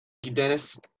you,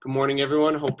 Dennis. Good morning,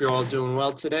 everyone. Hope you're all doing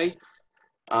well today.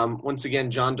 Once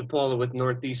again, John DePaula with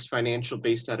Northeast Financial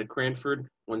based out of Cranford.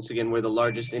 Once again, we're the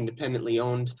largest independently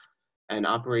owned and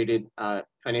operated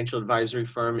financial advisory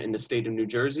firm in the state of New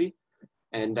Jersey.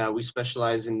 And we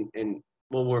specialize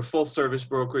well, we're a full service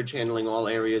brokerage handling all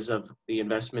areas of the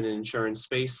investment and insurance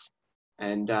space.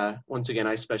 And once again,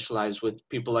 I specialize with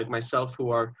people like myself who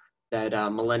are that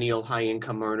millennial high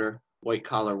income earner, white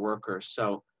collar worker.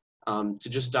 So to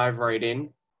just dive right in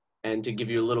and to give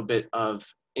you a little bit of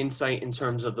insight in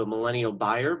terms of the millennial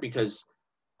buyer, because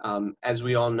as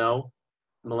we all know,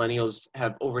 millennials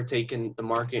have overtaken the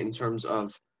market in terms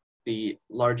of the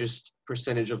largest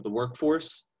percentage of the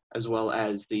workforce, as well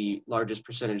as the largest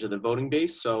percentage of the voting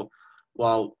base. So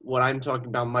while what I'm talking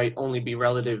about might only be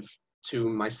relative to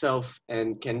myself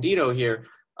and Candido here,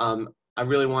 I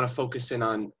really want to focus in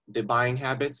on the buying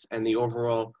habits and the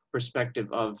overall perspective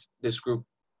of this group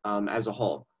as a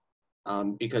whole.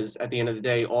 Because at the end of the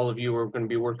day, all of you are going to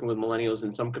be working with millennials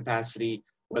in some capacity,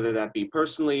 whether that be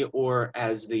personally or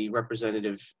as the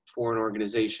representative for an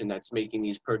organization that's making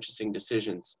these purchasing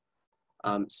decisions.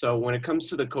 So when it comes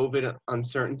to the COVID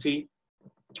uncertainty,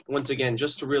 once again,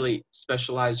 just to really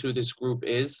specialize who this group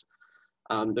is,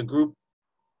 the group,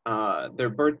 their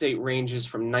birth date ranges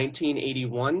from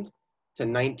 1981 to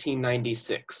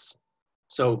 1996.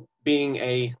 So being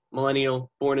a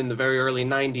millennial born in the very early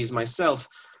 90s myself,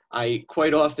 I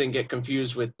quite often get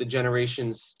confused with the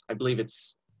generations, I believe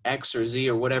it's X or Z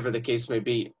or whatever the case may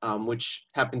be, which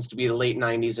happens to be the late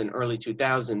 90s and early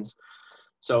 2000s.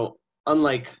 So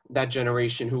unlike that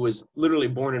generation who was literally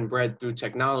born and bred through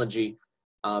technology,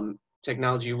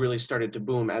 technology really started to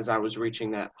boom as I was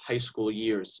reaching that high school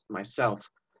years myself.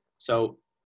 So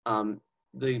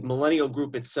the millennial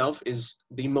group itself is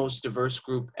the most diverse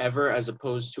group ever as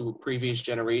opposed to previous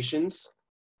generations.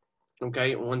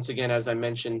 Okay, once again, as I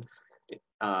mentioned,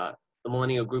 the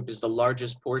millennial group is the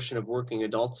largest portion of working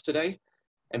adults today.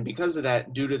 And because of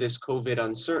that, due to this COVID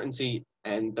uncertainty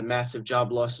and the massive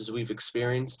job losses we've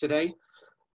experienced today,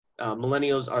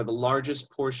 millennials are the largest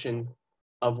portion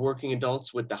of working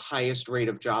adults with the highest rate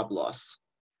of job loss.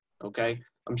 Okay,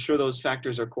 I'm sure those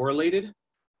factors are correlated,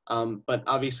 but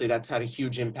obviously that's had a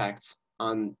huge impact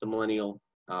on the millennial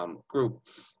group.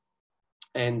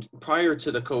 And prior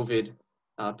to the COVID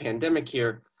pandemic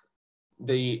here,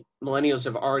 the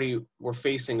millennials were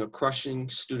facing a crushing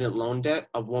student loan debt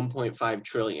of 1.5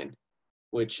 trillion,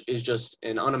 which is just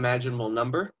an unimaginable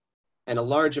number. And a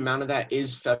large amount of that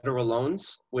is federal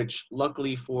loans, which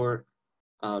luckily for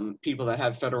people that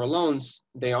have federal loans,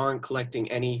 they aren't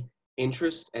collecting any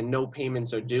interest and no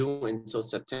payments are due until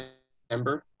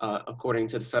September, according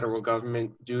to the federal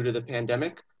government due to the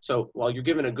pandemic. So while you're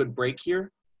given a good break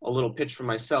here, a little pitch for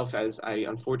myself, as I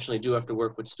unfortunately do have to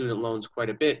work with student loans quite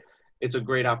a bit, it's a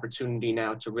great opportunity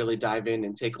now to really dive in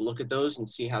and take a look at those and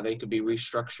see how they could be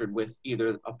restructured with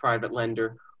either a private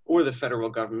lender or the federal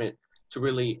government to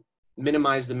really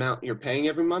minimize the amount you're paying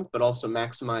every month, but also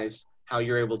maximize how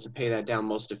you're able to pay that down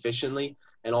most efficiently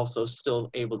and also still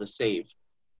able to save.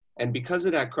 And because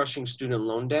of that crushing student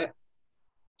loan debt,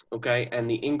 okay, and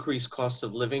the increased cost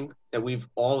of living that we've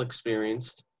all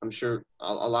experienced, I'm sure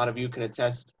a lot of you can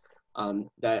attest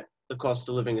that the cost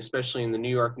of living, especially in the New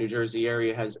York, New Jersey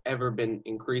area, has ever been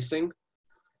increasing.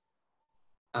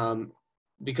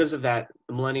 Because of that,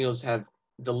 the millennials have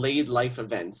delayed life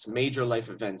events, major life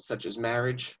events, such as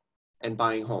marriage and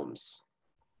buying homes.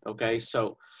 Okay,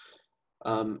 so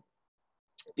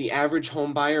the average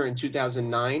home buyer in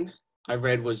 2009, I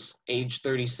read, was age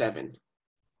 37.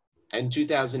 And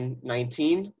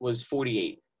 2019 was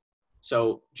 48.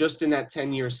 So just in that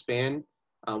 10-year span,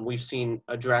 we've seen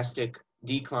a drastic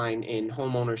decline in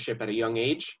home ownership at a young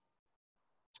age.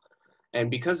 And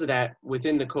because of that,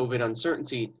 within the COVID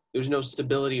uncertainty, there's no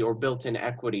stability or built-in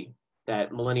equity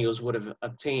that millennials would have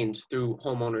obtained through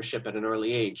home ownership at an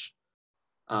early age.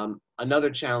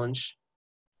 Another challenge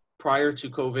prior to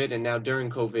COVID and now during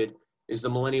COVID is the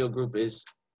millennial group is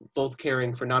both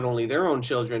caring for not only their own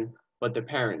children, but their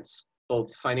parents,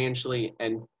 both financially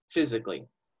and physically.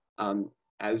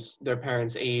 As their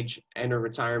parents age, enter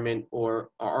retirement, or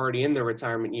are already in their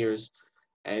retirement years.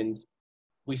 And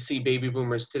we see baby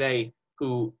boomers today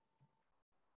who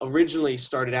originally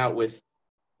started out with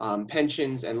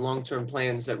pensions and long-term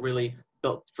plans that really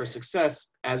built for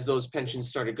success. As those pensions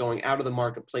started going out of the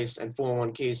marketplace and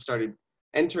 401ks started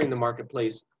entering the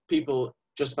marketplace, people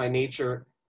just by nature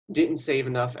didn't save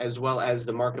enough, as well as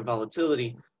the market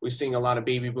volatility. We're seeing a lot of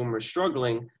baby boomers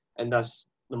struggling, and thus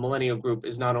the millennial group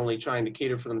is not only trying to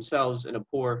cater for themselves in a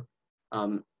poor,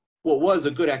 what was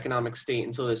a good economic state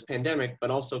until this pandemic,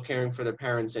 but also caring for their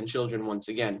parents and children once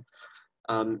again.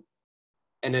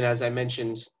 And then, as I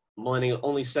mentioned, millennial,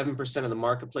 only 7% of the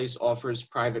marketplace offers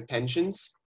private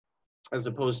pensions, as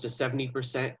opposed to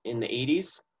 70% in the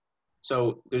 80s.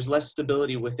 So there's less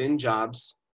stability within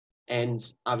jobs, and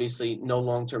obviously no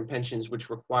long-term pensions, which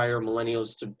require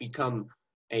millennials to become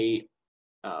a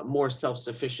more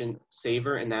self-sufficient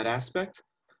saver in that aspect.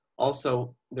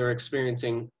 Also, they're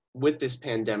experiencing, with this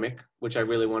pandemic, which I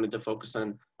really wanted to focus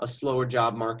on, a slower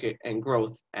job market and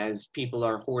growth as people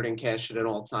are hoarding cash at an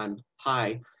all-time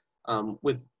high,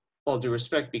 with all due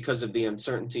respect, because of the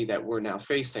uncertainty that we're now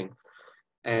facing.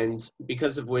 And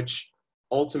because of which,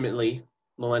 ultimately,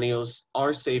 millennials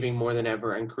are saving more than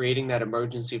ever and creating that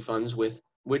emergency funds, with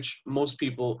which most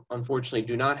people unfortunately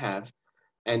do not have.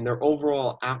 And their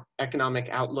overall economic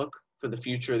outlook for the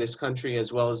future of this country,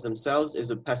 as well as themselves,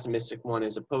 is a pessimistic one,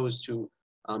 as opposed to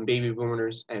baby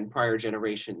boomers and prior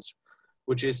generations,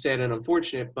 which is sad and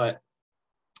unfortunate, but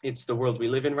it's the world we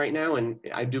live in right now, and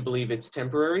I do believe it's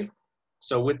temporary.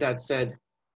 So with that said,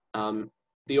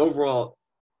 the overall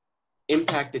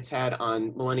impact it's had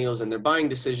on millennials and their buying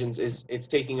decisions is it's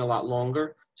taking a lot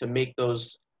longer to make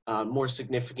those more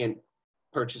significant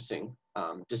purchasing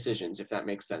decisions, if that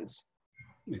makes sense.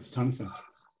 Makes a ton of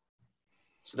sense.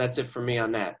 So that's it for me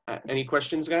on that. Any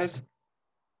questions, guys?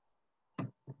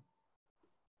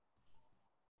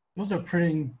 Those are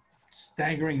pretty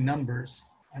staggering numbers.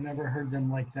 I never heard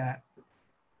them like that.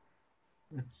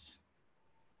 It's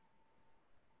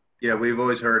Yeah, we've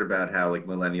always heard about how like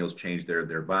millennials change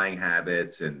their buying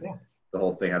habits and the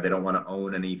whole thing, how they don't want to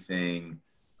own anything.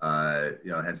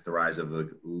 You know, hence the rise of like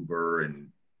Uber and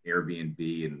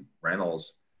Airbnb and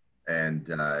rentals. And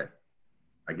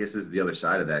I guess this is the other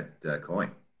side of that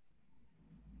coin.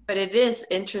 But it is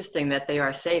interesting that they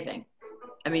are saving.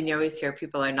 I mean, you always hear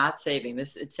people are not saving.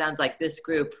 It sounds like this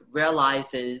group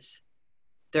realizes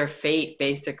their fate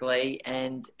basically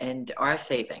and are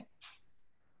saving.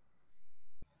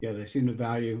 Yeah, they seem to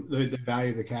value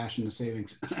the cash and the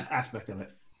savings aspect of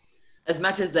it As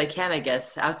much as they can, I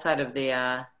guess, outside of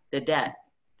the debt,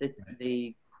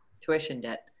 the tuition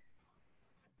debt.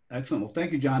 Excellent. Well,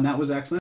 thank you, John. That was excellent.